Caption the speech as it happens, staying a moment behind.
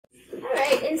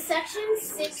right, in section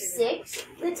 6.6,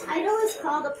 the title is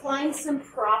called Applying Some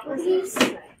Properties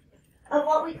of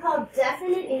what we call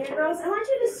definite integrals. I want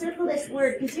you to circle this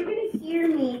word because you're going to hear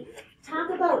me talk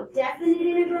about definite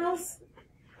integrals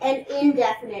and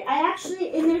indefinite.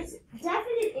 There's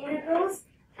definite integrals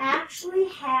actually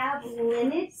have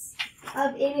limits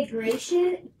of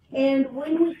integration, and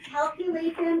when we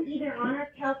calculate them either on our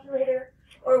calculator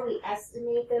or we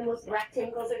estimate them with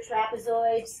rectangles or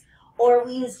trapezoids, or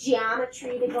we use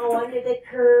geometry to go under the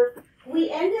curve, we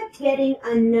end up getting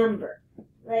a number.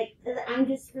 Like, I'm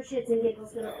just for shits and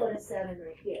giggles going to put a 7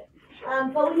 right here.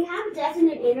 But when you have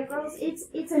definite integrals,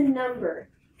 it's a number.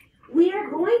 We are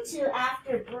going to,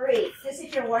 after break, just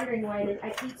if you're wondering why I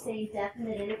keep saying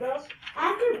definite integrals,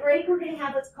 after break we're going to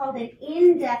have what's called an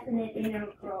indefinite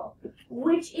integral,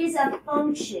 which is a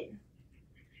function.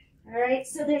 All right,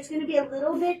 so there's going to be a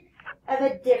little bit of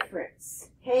a difference,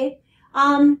 okay?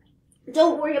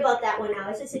 Don't worry about that one now. I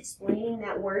was just explaining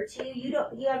that word to you.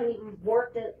 You haven't even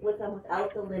worked with them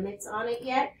without the limits on it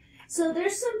yet. So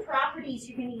there's some properties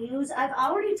you're going to use. I've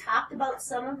already talked about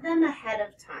some of them ahead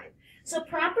of time. So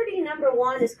property number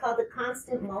 1 is called the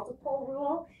constant multiple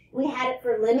rule. We had it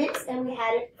for limits and we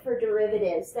had it for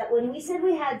derivatives. That when we said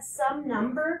we had some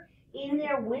number in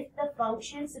there with the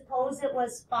function, suppose it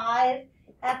was 5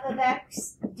 f of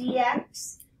x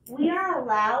dx, we are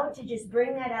allowed to just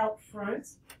bring that out front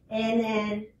and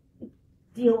then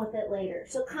deal with it later.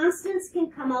 So constants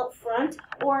can come out front,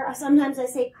 or sometimes I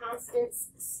say constants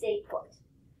stay put.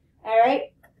 All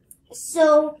right?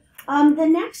 So the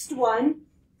next one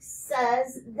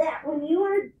says that when you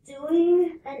are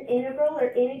doing an integral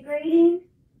or integrating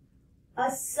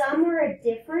a sum or a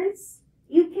difference,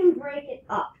 you can break it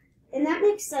up. And that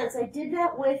makes sense. I did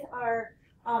that with our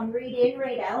read in,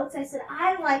 read outs. I said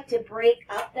I like to break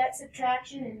up that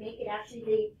subtraction and make it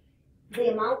actually the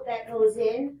amount that goes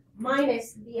in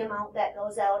minus the amount that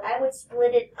goes out. I would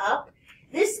split it up.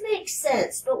 This makes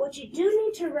sense, but what you do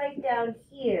need to write down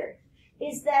here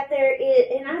is that there is,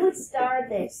 and I would star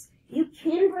this, you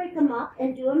can break them up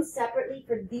and do them separately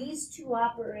for these two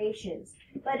operations,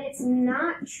 but it's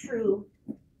not true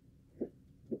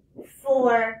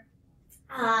for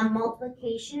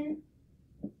multiplication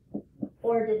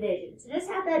or division. So just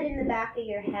have that in the back of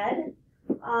your head,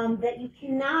 that you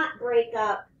cannot break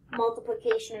up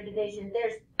multiplication or division.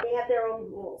 They have their own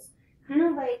rules. Kind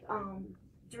of like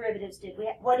derivatives did.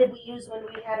 What did we use when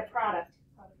we had a product?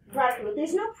 Product rule.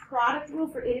 There's no product rule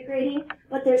for integrating,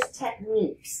 but there's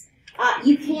techniques.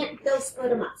 You can't, they'll split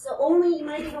them up. So only, you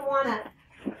might even want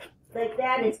to, like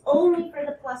that, it's only for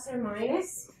the plus or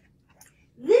minus.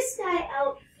 This guy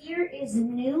out here is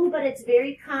new, but it's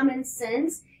very common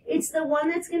sense. It's the one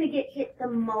that's going to get hit the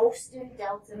most in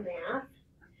Delta Math.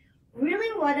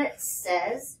 Really what it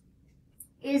says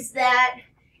is that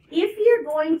if you're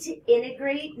going to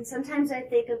integrate, and sometimes I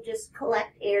think of just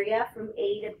collect area from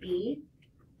A to B,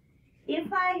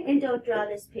 and don't draw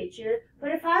this picture,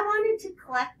 but if I wanted to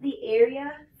collect the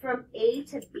area from A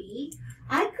to B,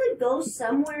 I could go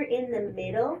somewhere in the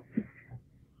middle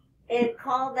and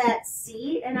call that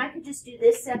C, and I could just do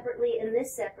this separately and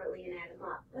this separately and add them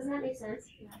up. Doesn't that make sense?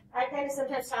 Yeah. I kind of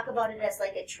sometimes talk about it as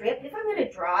like a trip. If I'm going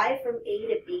to drive from A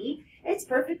to B, it's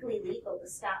perfectly legal to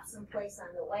stop someplace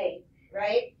on the way,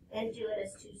 right? And do it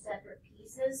as two separate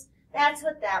pieces. That's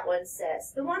what that one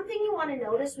says. The one thing you want to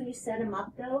notice when you set them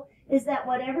up, though, is that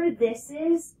whatever this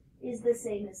is the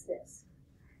same as this.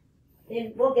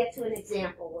 And we'll get to an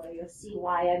example where you'll see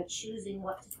why I'm choosing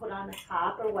what to put on the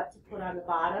top or what to put on the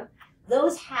bottom.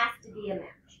 Those have to be a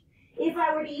match. If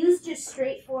I were to use just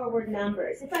straightforward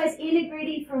numbers, if I was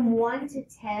integrating from 1 to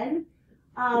 10,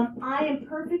 I am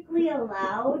perfectly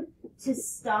allowed to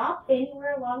stop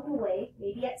anywhere along the way,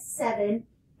 maybe at 7,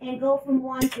 and go from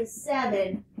 1 to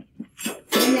 7, and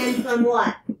then from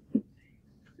what?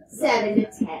 7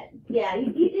 to 10. Yeah,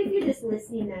 if you're just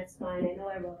listening, that's fine. I know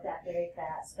I wrote that very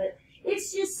fast, but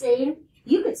it's just saying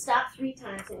you could stop 3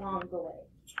 times along the way.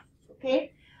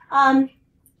 Okay?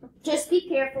 Just be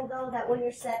careful, though, that when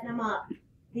you're setting them up,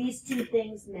 these two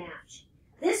things match.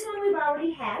 This one we've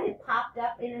already had. It popped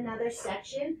up in another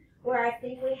section where I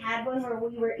think we had one where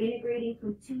we were integrating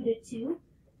from 2 to 2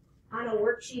 on a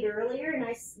worksheet earlier, and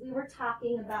we were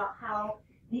talking about how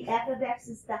the f of x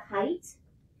is the height,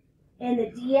 and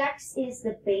the dx is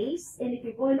the base, and if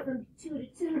you're going from 2 to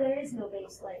 2, there is no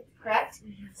base length, correct?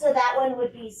 So that one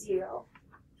would be 0.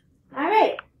 All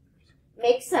right,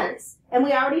 makes sense. And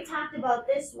we already talked about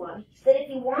this one, that if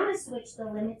you want to switch the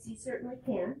limits, you certainly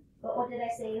can, but what did I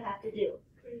say you have to do?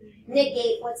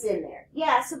 Negate what's in there.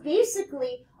 Yeah, so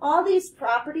basically, all these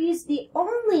properties, the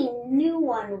only new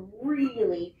one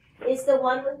really is the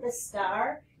one with the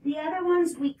star. The other ones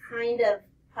ones we kind of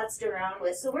putzed around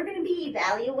with. So we're going to be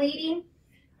evaluating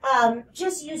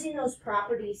just using those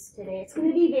properties today. It's going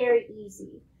to be very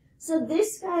easy. So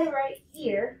this guy right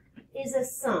here is a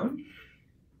sum.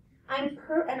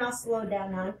 And I'll slow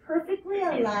down now. I'm perfectly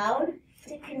allowed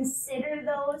to consider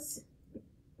those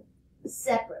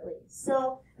separately.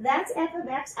 So that's f of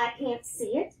x. I can't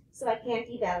see it, so I can't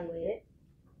evaluate it.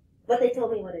 But they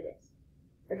told me what it is.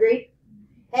 Agreed?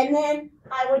 And then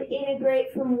I would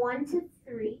integrate from 1 to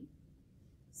 3,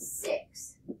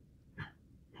 6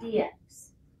 dx.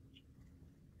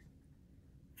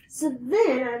 So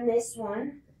then on this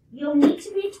one, you'll need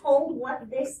to be told what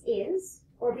this is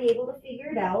or be able to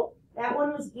figure it out. That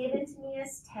one was given to me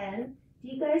as 10. Do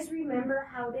you guys remember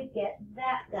how to get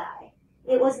that guy?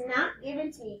 It was not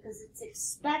given to me because it's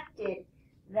expected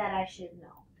that I should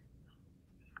know.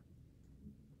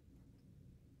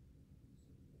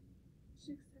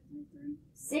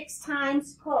 6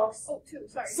 times close. Oh, 2,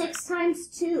 sorry. 6 times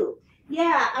 2.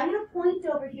 Yeah, I'm going to point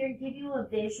over here and give you a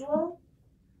visual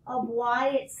of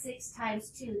why it's 6 times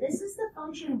 2. This is the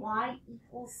function y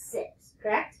equals 6,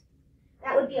 correct?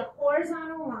 That would be a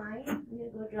horizontal line. I'm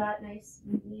going to go draw it nice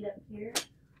and neat up here.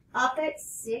 Up at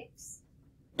 6.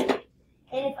 And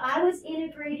if I was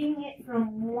integrating it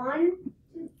from 1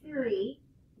 to 3,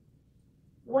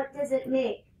 what does it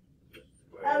make?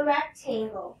 A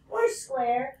rectangle or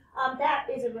square. That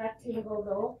is a rectangle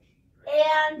though.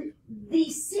 And the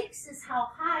 6 is how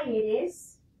high it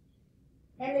is.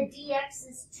 And the dx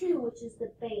is 2, which is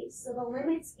the base. So the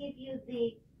limits give you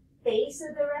the base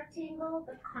of the rectangle.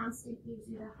 The constant gives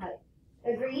you the height.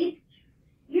 Agreed?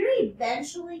 You're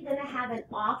eventually going to have an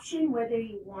option whether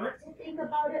you want to think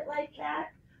about it like that.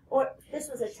 Or this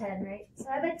was a 10, right? So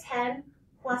I have a 10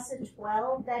 plus a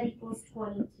 12. That equals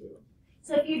 22.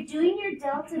 So if you're doing your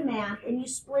delta math and you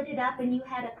split it up and you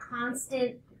had a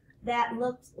constant that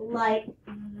looked like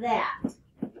that,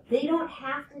 they don't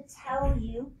have to tell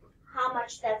you how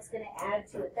much that's going to add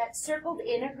to it. That circled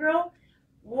integral,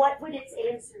 what would its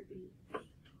answer be?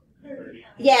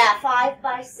 Yeah, 5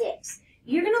 by 6.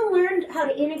 You're going to learn how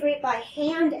to integrate by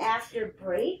hand after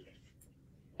break,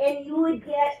 and you would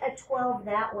get a 12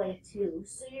 that way too.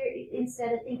 So you're,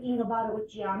 instead of thinking about it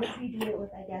with geometry, do it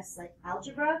with, I guess, like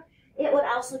algebra. It would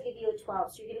also give you a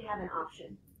 12, so you're going to have an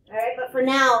option. All right, but for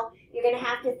now, you're going to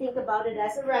have to think about it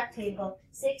as a rectangle,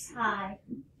 6 high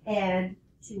and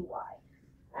 2 wide.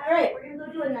 All right, we're going to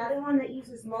go do another one that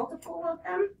uses multiple of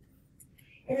them.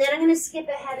 And then I'm going to skip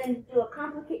ahead and do a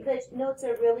complicated, the notes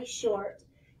are really short.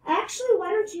 Actually, why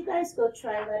don't you guys go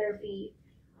try letter B?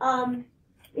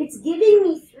 It's giving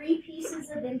me 3 pieces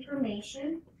of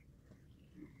information.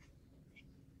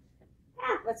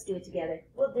 Let's do it together.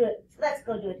 We'll do it. Let's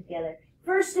go do it together.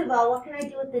 First of all, what can I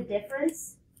do with the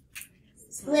difference?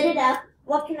 Split it up.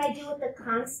 What can I do with the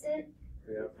constant?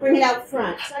 Bring it out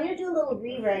front. So I'm going to do a little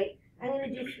rewrite. I'm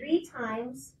going to do 3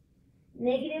 times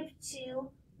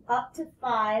 -2 up to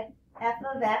 5 f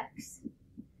of x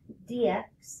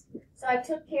dx. So I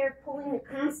took care of pulling the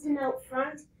constant out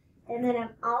front, and then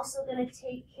I'm also going to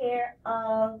take care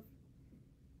of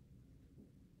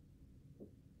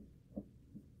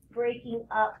breaking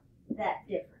up that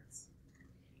difference.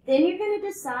 Then you're going to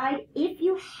decide if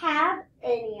you have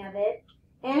any of it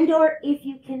and or if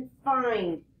you can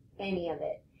find any of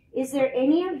it. Is there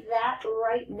any of that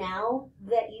right now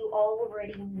that you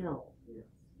already know?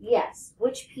 Yes.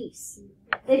 Which piece?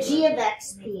 The g of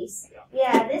x piece.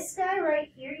 Yeah, this guy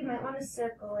right here, you might want to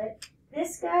circle it.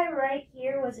 This guy right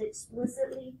here was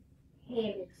explicitly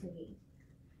handed to me.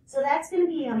 So that's going to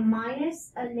be a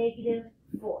minus a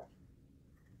 -4.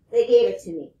 They gave it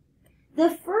to me. The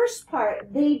first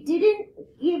part, they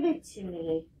didn't give it to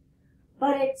me,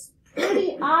 but it's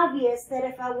pretty obvious that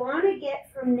if I want to get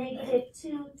from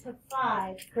 -2 to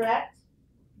 5, correct?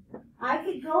 I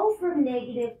could go from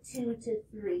 -2 to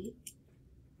 3.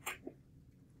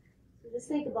 So just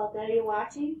think about that. Are you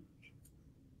watching?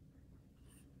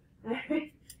 All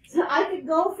right. So I could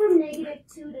go from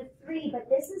 -2 to 3, but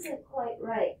this isn't quite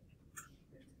right.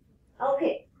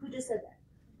 Okay, who just said that?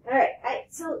 All right,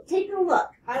 so take a look.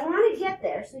 I want to get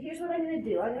there, so here's what I'm going to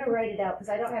do. I'm going to write it out because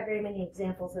I don't have very many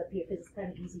examples up here because it's kind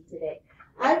of easy today.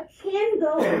 I can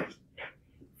go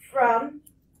from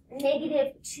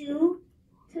 -2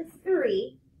 to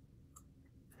 3.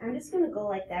 I'm just going to go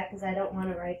like that because I don't want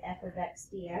to write f of x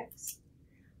dx.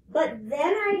 But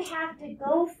then I'd have to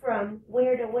go from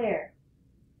where to where?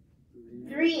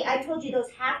 3. I told you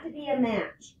those have to be a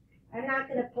match. I'm not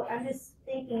going to put, I'm just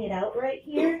thinking it out right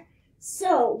here.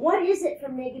 So, what is it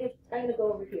from negative? I'm going to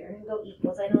go over here. I'm going to go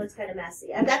equals. I know it's kind of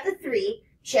messy. I've got the 3.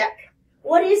 Check.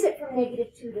 What is it from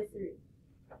 -2 to 3?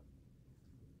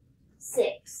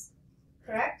 6.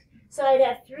 I'd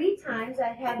have 3 times,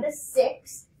 I'd have the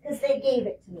 6, because they gave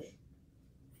it to me.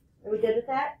 Are we good with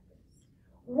that?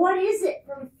 What is it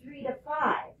from 3 to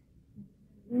 5?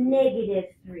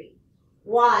 -3.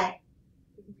 Why?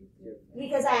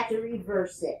 Because I have to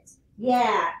reverse it.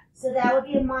 Yeah, so that would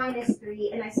be a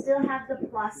 -3, and I still have the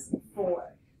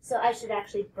 +4. So I should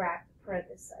actually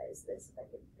parenthesize this if I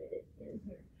can fit it in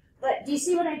here. But do you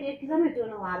see what I did? Because I'm not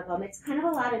doing a lot of them. It's kind of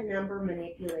a lot of number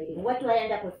manipulating. What do I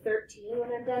end up with, 13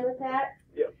 when I'm done with that?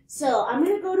 Yep. So I'm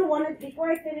going to go to one of, before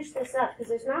I finish this up, because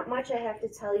there's not much I have to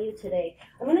tell you today,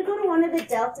 I'm going to go to one of the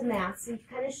delta maths and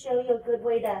kind of show you a good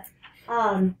way to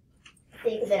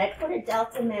think of it. I put a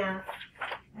delta math,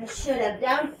 I should have,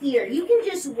 down here. You can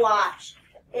just watch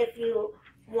if you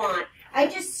want. I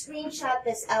just screenshot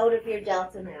this out of your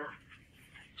delta math.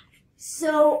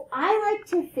 So I like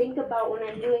to think about when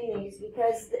I'm doing these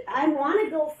because I want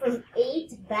to go from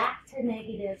 8 back to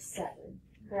 -7,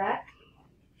 correct?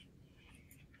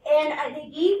 And they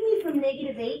gave me from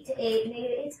 -8 to 8.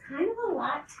 It's kind of a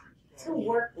lot to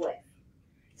work with.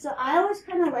 So I always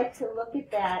kind of like to look at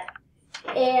that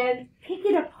and pick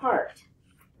it apart.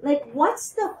 Like, what's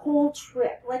the whole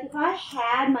trick? Like, if I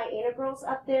had my integrals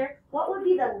up there, what would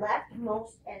be the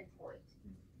leftmost endpoint?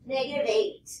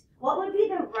 -8. What would be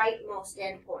the rightmost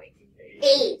endpoint?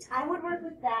 8. I would work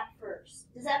with that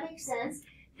first. Does that make sense?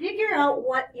 Figure out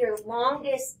what your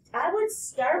longest, I would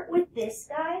start with this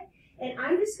guy, and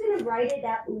I'm just going to write it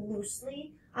out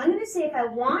loosely. I'm going to say if I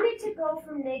wanted to go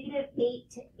from -8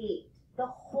 to 8, the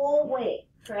whole way,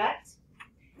 correct?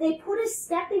 They put a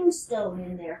stepping stone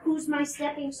in there. Who's my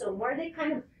stepping stone? Where are they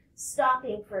kind of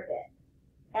stopping for a bit?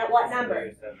 At what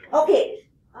number? Okay,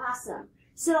 awesome.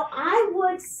 So I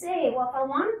would say, well, if I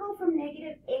want to go from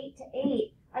 -8 to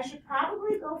 8, I should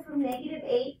probably go from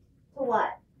 -8 to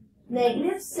what?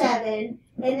 -7.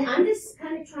 And I'm just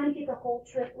kind of trying to get the whole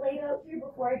trick laid out here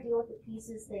before I deal with the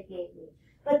pieces they gave me.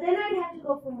 But then I'd have to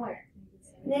go from where?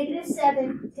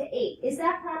 -7 to 8. Is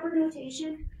that proper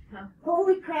notation? No.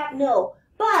 Holy crap, no.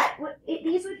 But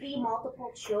these would be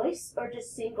multiple choice or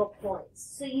just single points.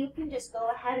 So you can just go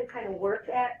ahead and kind of work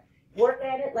at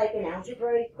it like an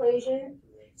algebra equation.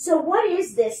 So what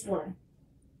is this one?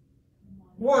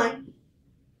 1.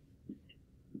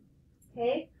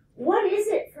 Okay. What is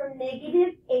it from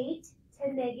 -8 to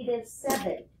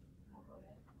 -7?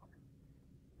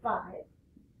 5.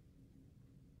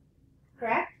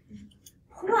 Correct?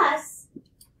 Plus,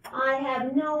 I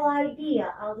have no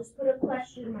idea. I'll just put a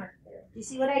question mark there. Do you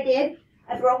see what I did?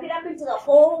 I broke it up into the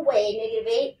whole way,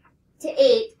 -8 to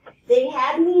 8. They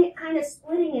had me kind of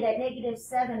splitting it at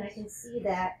 -7. I can see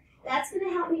that. That's going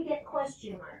to help me get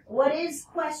question mark. What is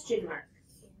question mark?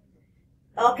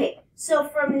 Okay, so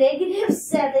from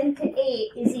 -7 to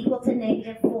 8 is equal to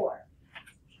 -4.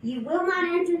 You will not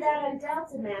enter that on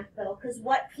delta math, though, because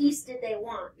what piece did they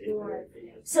want?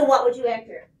 So what would you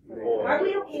enter? Are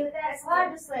we okay with that? It's a lot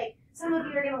of just like, some of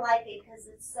you are going to like it because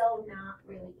it's so not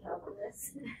really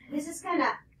calculus. This is kind of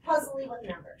puzzly with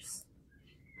numbers.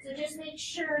 So just make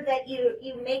sure that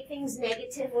you make things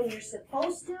negative when you're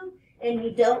supposed to, and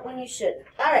you don't when you shouldn't.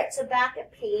 All right, so back a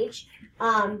page.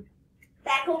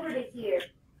 Back over to here.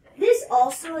 This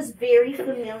also is very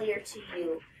familiar to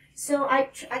you. So I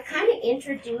kind of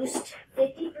introduced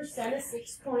 50% of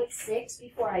 6.6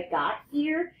 before I got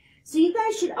here. So you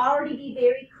guys should already be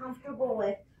very comfortable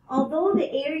with, although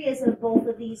the areas of both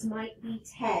of these might be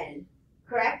 10,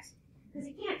 correct? Because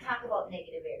you can't talk about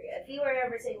negative area. If you were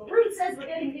ever saying, well, Ruth says we're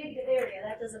getting negative area,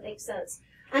 that doesn't make sense.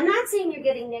 I'm not saying you're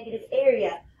getting negative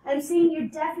area. I'm saying your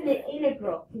definite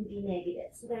integral can be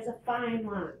negative. So there's a fine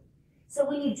line. So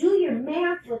when you do your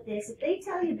math with this, if they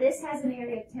tell you this has an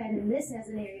area of 10 and this has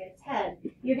an area of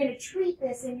 10, you're going to treat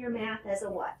this in your math as a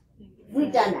what?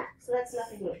 We've done that. So that's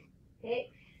nothing new.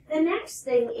 Okay? The next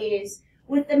thing is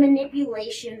with the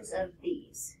manipulations of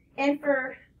these. And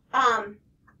for, I'm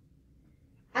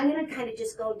going to kind of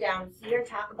just go down here and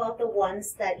talk about the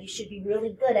ones that you should be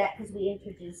really good at because we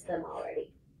introduced them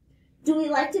already. Do we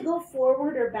like to go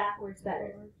forward or backwards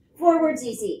better? Forward's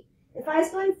easy. If I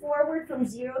was going forward from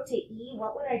 0 to E,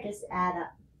 what would I just add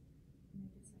up?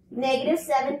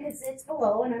 -7 because it's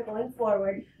below and I'm going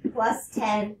forward, plus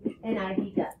 10, and I'd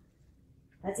be done.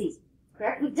 That's easy,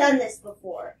 correct? We've done this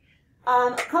before.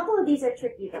 A couple of these are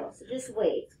tricky though, so just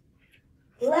wait.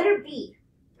 Letter B.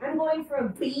 I'm going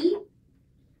from B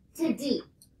to D.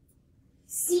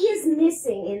 C is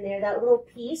missing in there, that little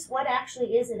piece. What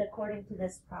actually is it according to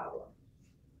this problem?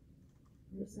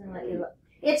 I'm just going to let you look.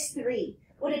 It's 3.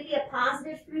 Would it be a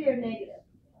positive 3 or negative?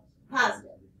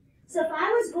 Positive. So if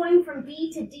I was going from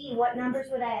B to D, what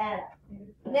numbers would I add up?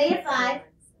 -5,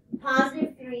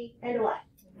 positive 3, and what?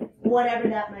 Whatever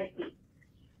that might be.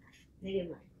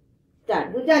 Negative 9.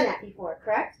 Done. We've done that before,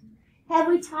 correct? Have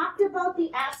we talked about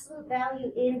the absolute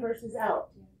value in versus out?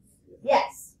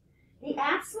 Yes. The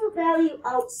absolute value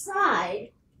outside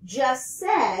just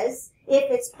says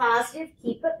if it's positive,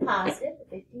 keep it positive.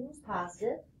 The 15 is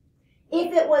positive.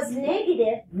 If it was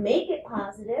negative, make it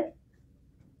positive.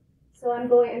 So I'm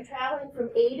traveling from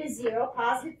A to 0,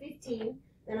 positive 15,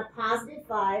 then a positive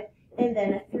 5, and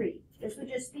then a 3. This would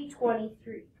just be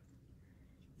 23.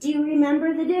 Do you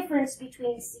remember the difference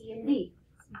between C and D?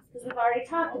 Because we've already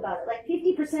talked about it. Like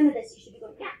 50% of this, you should be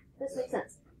going, yeah, this makes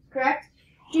sense. Correct?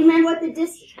 Do you remember what the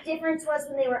difference was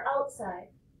when they were outside?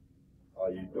 Oh,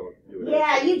 you don't do it.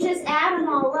 Yeah, you just add them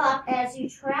all up as you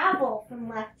travel from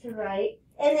left to right,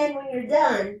 and then when you're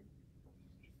done,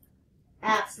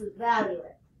 absolute value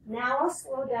it. Now I'll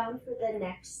slow down for the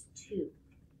next two.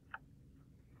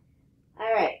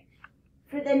 All right,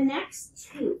 for the next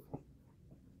two,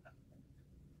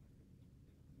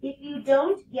 if you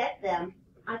don't get them,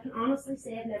 I can honestly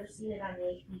say I've never seen it on the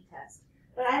AP test.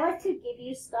 But I like to give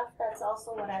you stuff that's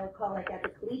also what I would call like at the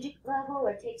collegiate level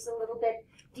or takes a little bit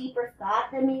deeper thought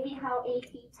than maybe how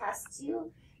AP tests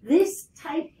you. This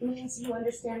type means you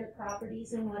understand the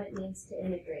properties and what it means to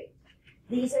integrate.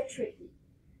 These are tricky.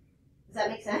 Does that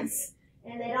make sense?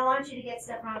 And they don't want you to get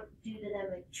stuff wrong due to them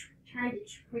like trying to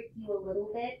trick you a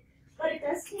little bit. But it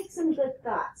does take some good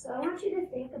thought. So I want you to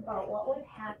think about what would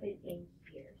happen in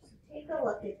here. So take a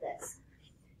look at this.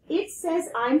 It says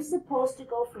I'm supposed to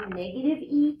go from negative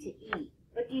E to E.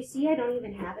 But do you see I don't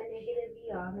even have a negative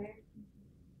E on there?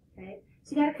 Okay?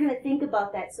 So you got to kind of think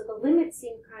about that. So the limits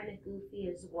seem kind of goofy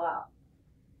as well.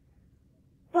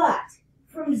 But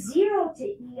from 0 to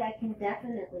E I can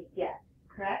definitely get,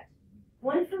 correct?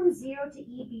 Wouldn't from 0 to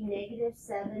E be negative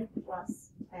 7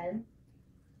 plus 10?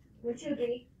 Would you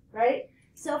agree? Right?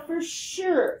 So for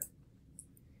sure.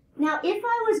 Now if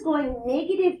I was going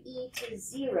negative E to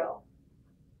 0,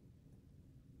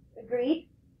 agreed?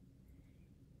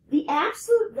 The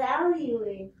absolute value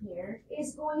in here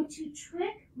is going to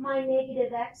trick my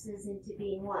negative x's into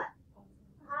being what?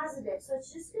 Positive. So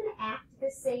it's just going to act the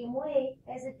same way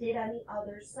as it did on the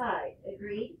other side.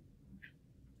 Agreed?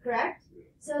 Correct?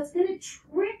 So it's going to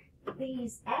trick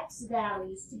these x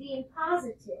values to being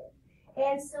positive.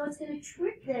 And so it's going to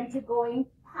trick them to going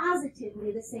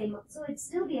positively the same. So it'd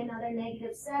still be another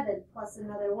negative 7 plus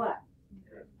another what?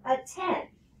 A 10.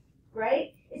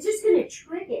 Right? It's just going to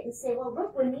trick it and say, well,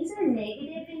 look, when these are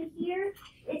negative in here,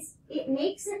 it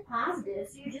makes it positive.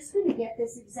 So you're just going to get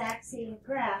this exact same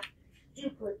graph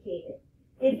duplicated.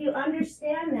 If you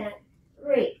understand that,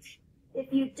 great.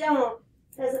 If you don't,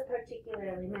 it doesn't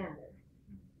particularly matter.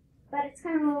 But it's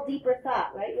kind of a little deeper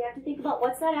thought, right? You have to think about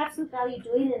what's that absolute value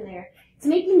doing in there. It's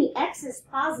making the x's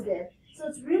positive, so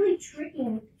it's really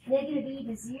tricking negative E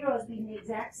to 0 as being the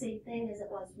exact same thing as it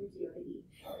was from 0 to E.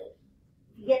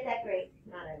 If you get that, great.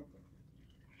 Not anything.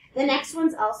 The next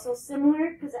one's also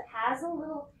similar because it has a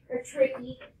little, or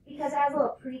tricky, because it has a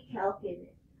little pre-calc in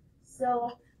it.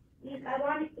 So I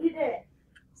want you to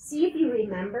see if you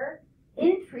remember.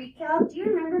 In pre-calc, do you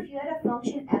remember if you had a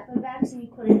function f of x and you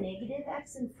put a negative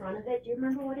x in front of it? Do you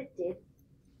remember what it did?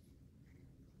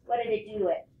 What did it do to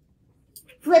it?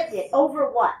 Flipped it over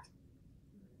what?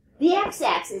 The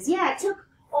x-axis. Yeah, it took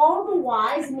all the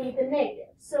y's and made them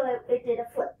negative. So it did a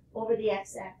flip over the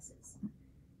x-axis.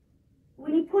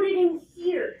 When you put it in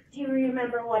here, do you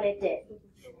remember what it did?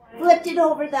 Flipped it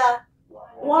over the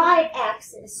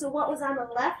y-axis. So what was on the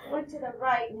left went to the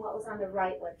right, and what was on the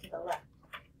right went to the left.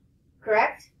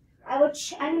 Correct? I'm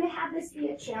going to have this be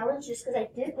a challenge just because I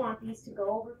did want these to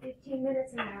go over 15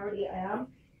 minutes, and I already am.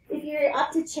 If you're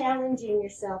up to challenging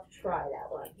yourself, try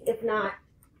that one. If not,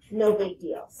 no big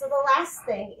deal. So the last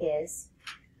thing is,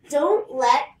 don't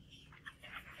let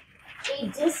a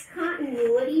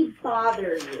discontinuity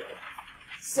bother you.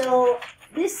 So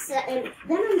this, and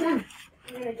then I'm done.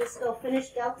 I'm going to just go finish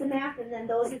Delta Math, and then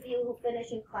those of you who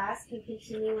finish in class can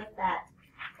continue with that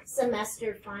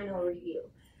semester final review.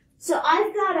 So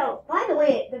I've got by the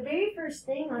way, the very first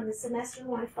thing on the semester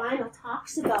 1 final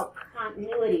talks about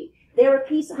continuity.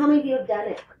 How many of you have done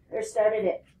it or started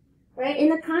it? Right? In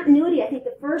the continuity, I think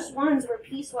the first ones were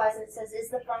piecewise, and it says, is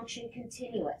the function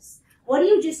continuous? What do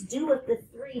you just do with the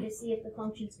 3 to see if the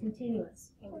function's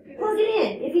continuous? Plug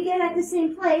it in. If you get it at the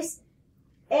same place,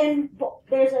 and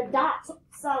there's a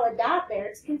solid dot there,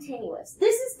 it's continuous.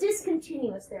 This is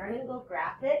discontinuous there. I'm going to go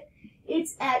graph it.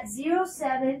 It's at 0,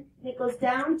 7, and it goes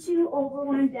down 2, over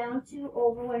 1, down 2,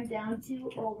 over 1, down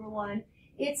 2, over 1.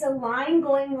 It's a line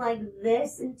going like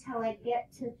this until I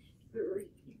get to 3.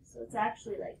 So it's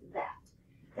actually like that.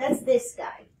 That's this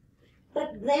guy.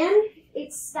 But then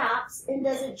it stops and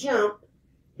does a jump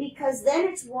because then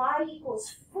it's y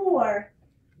equals 4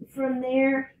 from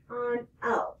there on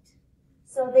out.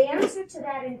 So the answer to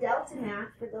that in Delta Math,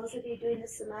 for those of you doing the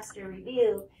semester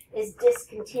review, is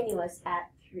discontinuous at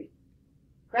 3.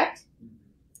 Correct?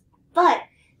 But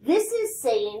this is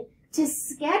saying to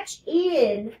sketch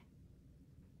in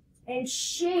and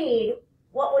shade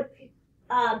what would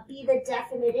be the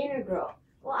definite integral.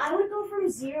 Well, I would go from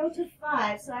 0 to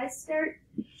 5, so I start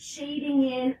shading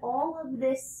in all of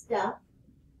this stuff.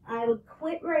 I would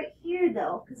quit right here,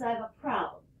 though, because I have a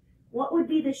problem. What would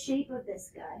be the shape of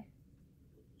this guy?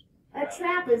 A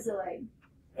trapezoid.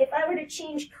 If I were to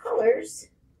change colors,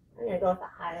 I'm going to go with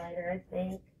a highlighter, I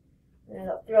think. I'm going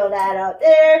to throw that out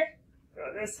there.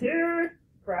 Throw this here.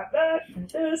 Grab that and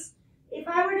this. If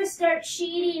I were to start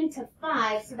shading to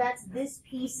 5, so that's this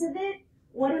piece of it,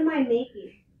 what am I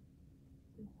making?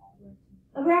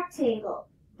 A rectangle.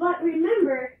 But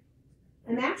remember,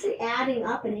 I'm actually adding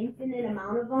up an infinite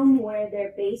amount of them where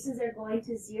their bases are going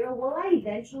to 0. Will I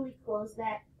eventually close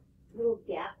that little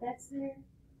gap that's there?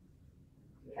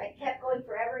 If I kept going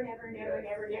forever and ever and ever and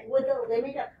ever, would the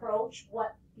limit approach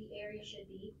what the area should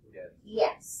be? Yes.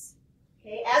 Yes.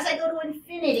 Okay, as I go to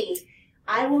infinity,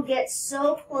 I will get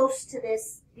so close to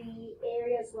this, the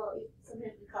areas, well,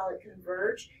 sometimes we call it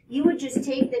converge. You would just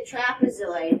take the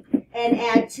trapezoid and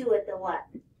add to it the what?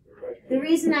 The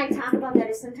reason I talk about that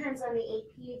is sometimes on the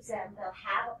AP exam, they'll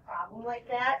have a problem like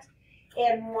that.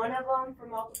 And one of them for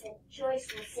multiple choice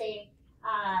will say,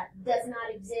 does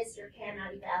not exist or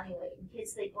cannot evaluate. And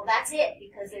kids think, well, that's it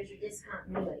because there's a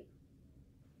discontinuity.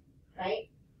 Right?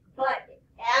 But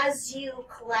as you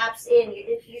collapse in,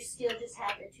 you still just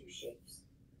have the two shapes.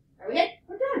 Are we good?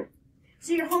 We're done.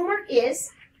 So your homework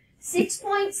is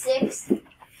 6.6.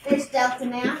 There's Delta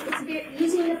Math. It's about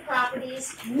using the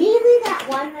properties. Mainly that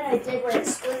one that I did where it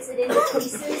splits it into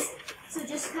pieces. So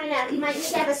just kind of, you might need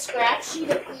to have a scratch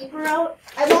sheet of paper out.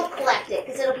 I won't collect it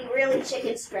because it'll be really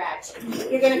chicken scratch.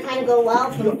 You're going to kind of go,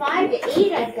 well, from 5 to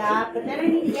 8 I've got, but then I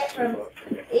need to get from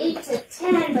 8 to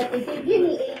 10, but if they give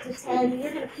me 8 to 10,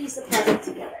 you're going to piece a puzzle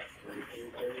together.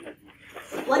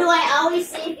 What do I always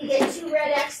say if you get 2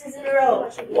 red X's in a row?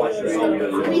 Watch the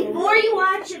video. Before you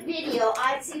watch a video,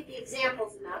 I'd see if the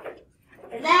example's enough.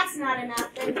 If that's not enough,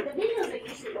 then the videos are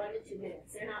usually 1 to 2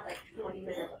 minutes. They're not like 20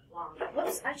 minutes long.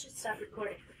 Whoops, I should stop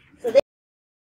recording.